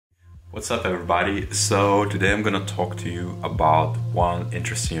What's up everybody? So today I'm gonna talk to you about one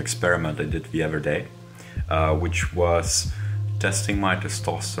interesting experiment I did the other day, which was testing my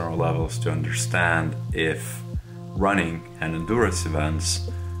testosterone levels to understand if running and endurance events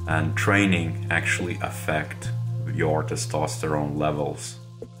and training actually affect your testosterone levels.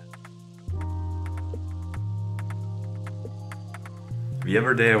 The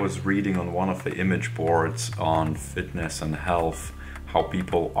other day I was reading on one of the image boards on fitness and health how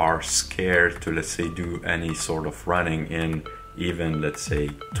people are scared to, let's say, do any sort of running in even, let's say,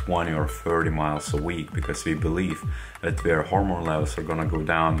 20 or 30 miles a week because we believe that their hormone levels are gonna go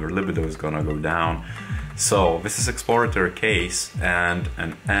down, their libido is gonna go down. So this is exploratory case and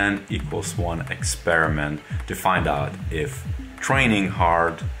an N=1 experiment to find out if training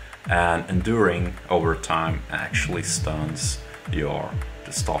hard and enduring over time actually stunts your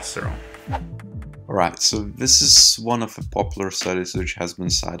testosterone. Alright, so this is one of the popular studies which has been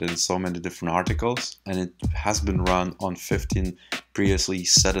cited in so many different articles, and it has been run on 15 previously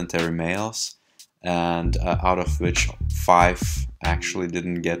sedentary males, and out of which 5 actually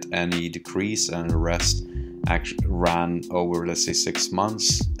didn't get any decrease, and the rest actually ran over, let's say, 6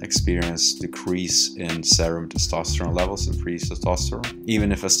 months, experienced decrease in serum testosterone levels and free testosterone.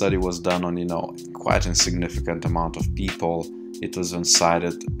 Even if a study was done on, quite a insignificant amount of people, it was then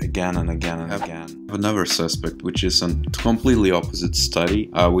cited again and again and again. Another suspect, which is a completely opposite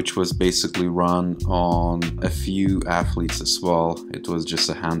study, which was basically run on a few athletes as well. It was just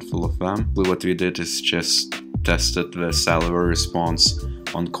a handful of them. What we did is just tested the salivary response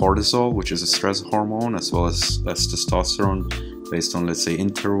on cortisol, which is a stress hormone, as well as testosterone, based on, let's say,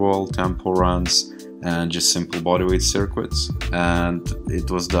 interval, tempo runs, and just simple bodyweight circuits. And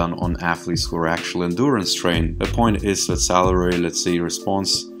it was done on athletes who are actually endurance trained. The point is that salivary, let's say,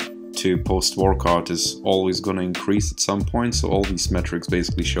 response to post-workout is always going to increase at some point. So all these metrics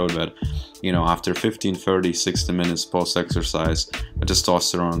basically show that, after 15, 30, 60 minutes post-exercise, the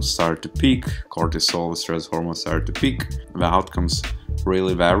testosterone started to peak, cortisol, the stress hormone, started to peak. The outcomes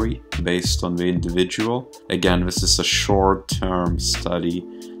really vary based on the individual. Again, this is a short-term study,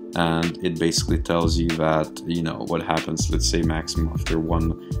 and it basically tells you that, what happens, let's say, maximum after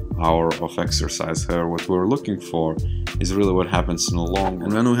 1 hour of exercise. However, what we're looking for is really what happens in the long.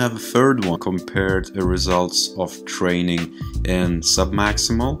 And then we have a third one, compared the results of training in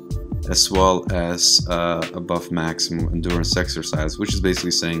submaximal as well as above maximum endurance exercise, which is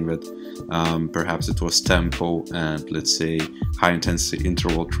basically saying that perhaps it was tempo and, let's say, high intensity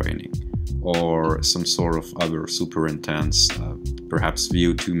interval training, or some sort of other super intense, perhaps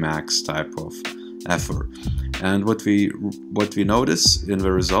VO2 max type of effort. And what we notice in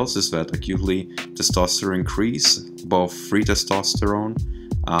the results is that acutely testosterone increase, both free testosterone,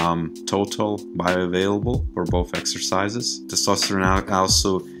 total bioavailable for both exercises. Testosterone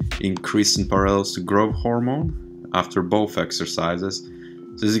also increased in parallel to growth hormone after both exercises.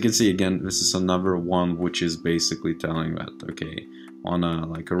 So as you can see, again, this is another one which is basically telling that, okay, on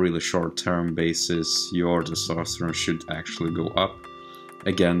a really short-term basis, your testosterone should actually go up.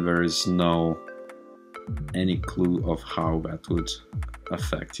 Again, there is any clue of how that would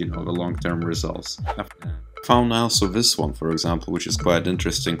affect, the long-term results. I found also this one, for example, which is quite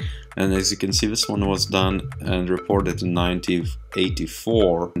interesting. And as you can see, this one was done and reported in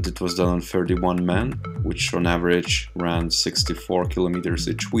 1984, and it was done on 31 men, which on average ran 64 kilometers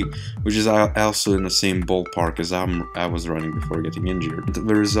each week, which is also in the same ballpark as I was running before getting injured.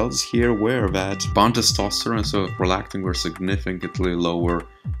 The results here were that bound testosterone and so prolactin were significantly lower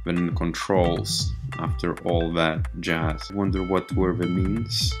than in controls after all that jazz. I wonder what were the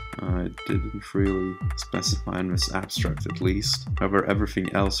means. It didn't really specify in this abstract, at least. However,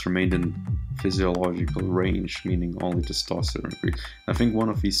 everything else remained in physiological range, meaning only testosterone increase. I think one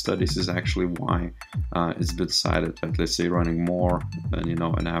of these studies is actually why it's been cited that, let's say, running more than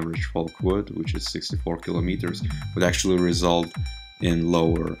an average folk would, which is 64 kilometers, would actually result in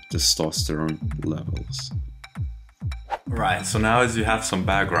lower testosterone levels. Right, so now as you have some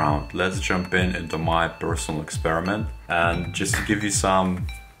background, let's jump into my personal experiment. And just to give you some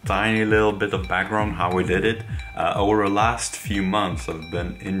tiny little bit of background how we did it, over the last few months I've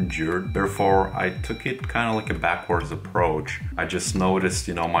been injured, therefore I took it kind of like a backwards approach. I just noticed,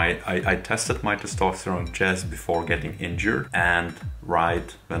 I tested my testosterone just before getting injured and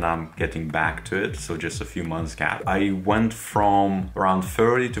right when I'm getting back to it, so just a few months gap. I went from around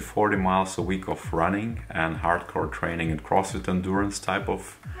 30 to 40 miles a week of running and hardcore training and CrossFit endurance type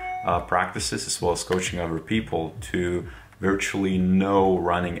of practices, as well as coaching other people, to virtually no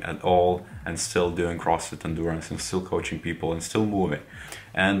running at all and still doing CrossFit endurance and still coaching people and still moving.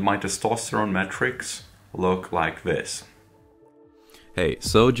 And my testosterone metrics look like this. Hey,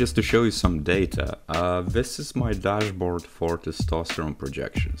 so just to show you some data, this is my dashboard for testosterone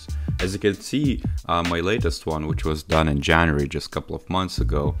projections. As you can see, my latest one, which was done in January, just a couple of months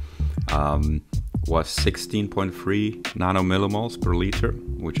ago, was 16.3 nanomillimoles per liter,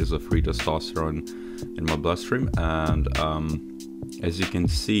 which is a free testosterone in my bloodstream. And as you can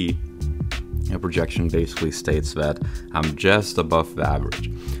see, a projection basically states that I'm just above the average,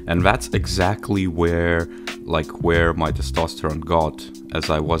 and that's exactly where my testosterone got, as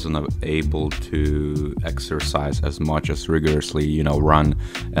I wasn't able to exercise as much as rigorously, you know, run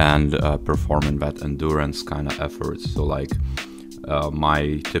and perform in that endurance kind of efforts. So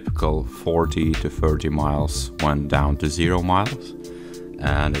my typical 40 to 30 miles went down to 0 miles,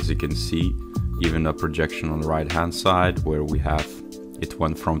 and as you can see, even a projection on the right hand side where we have it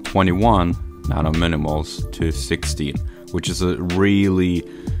went from 21 nanomillimoles to 16, which is a really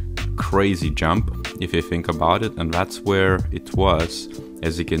crazy jump if you think about it. And that's where it was.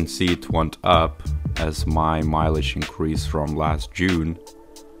 As you can see, it went up as my mileage increased from last June,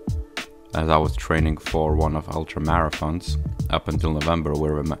 as I was training for one of ultra marathons up until November,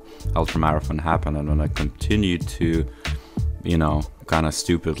 where the ultra marathon happened. And then I continued to, you know, kind of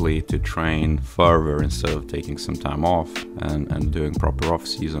stupidly to train further instead of taking some time off and doing proper off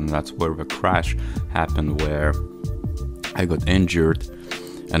season. That's where the crash happened, where I got injured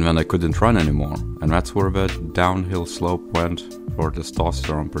and then I couldn't run anymore. And that's where the downhill slope went for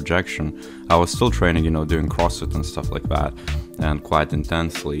testosterone projection. I was still training, you know, doing CrossFit and stuff like that, and quite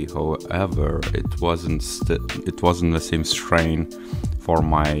intensely. However, it wasn't the same strain for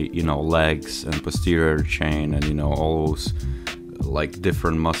my, you know, legs and posterior chain and, you know, all those like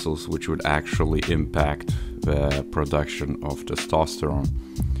different muscles which would actually impact the production of testosterone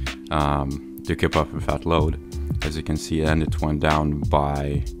to keep up with that load. As you can see, and it went down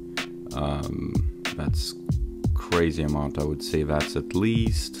by that's crazy amount. I would say that's at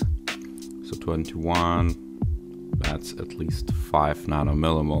least, so 21, that's at least 5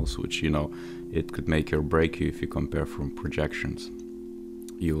 nanomillimoles, which, you know, it could make or break you if you compare from projections.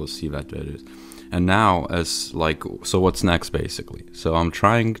 You will see that it is. And now, as like, so what's next basically? So I'm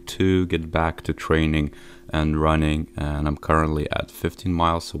trying to get back to training and running, and I'm currently at 15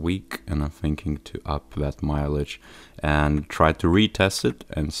 miles a week, and I'm thinking to up that mileage and try to retest it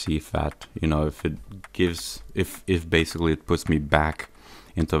and see if that, you know, if it gives, if basically it puts me back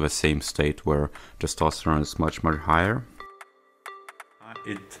into the same state where testosterone is much higher.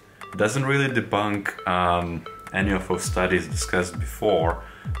 It doesn't really debunk any of those studies discussed before,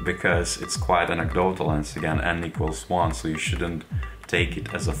 because it's quite anecdotal, and it's again n=1, so you shouldn't take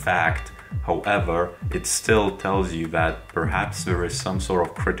it as a fact. However, it still tells you that perhaps there is some sort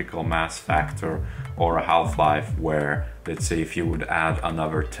of critical mass factor or a half-life where, let's say, if you would add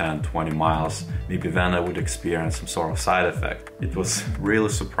another 10-20 miles, maybe then I would experience some sort of side effect. It was really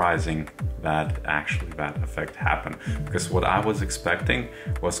surprising that actually that effect happened, because what I was expecting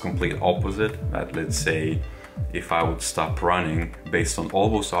was complete opposite, that let's say if I would stop running, based on all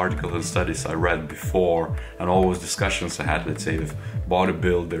those articles and studies I read before and all those discussions I had, let's say, with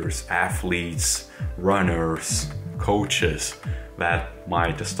bodybuilders, athletes, runners, coaches, that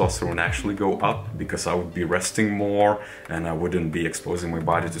my testosterone actually go up because I would be resting more and I wouldn't be exposing my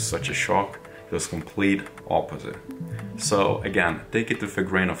body to such a shock. It was complete opposite. So again, take it with a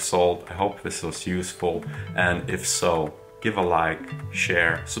grain of salt. I hope this was useful, and if so, give a like,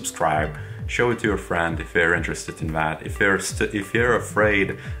 share, subscribe. Show it to your friend if they're interested in that. If you're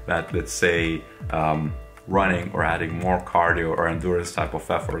afraid that, let's say, running or adding more cardio or endurance type of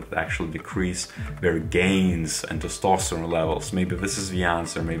effort actually decrease their gains and testosterone levels, maybe this is the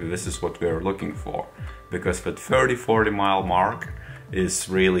answer, maybe this is what we're looking for. Because the 30-40 mile mark is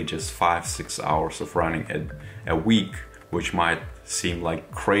really just 5-6 hours of running a week, which might seem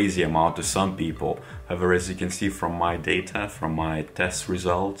like crazy amount to some people. However, as you can see from my data, from my test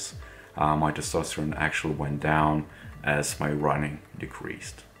results, my testosterone actually went down as my running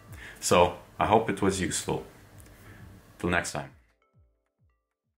decreased. So I hope it was useful. Till next time.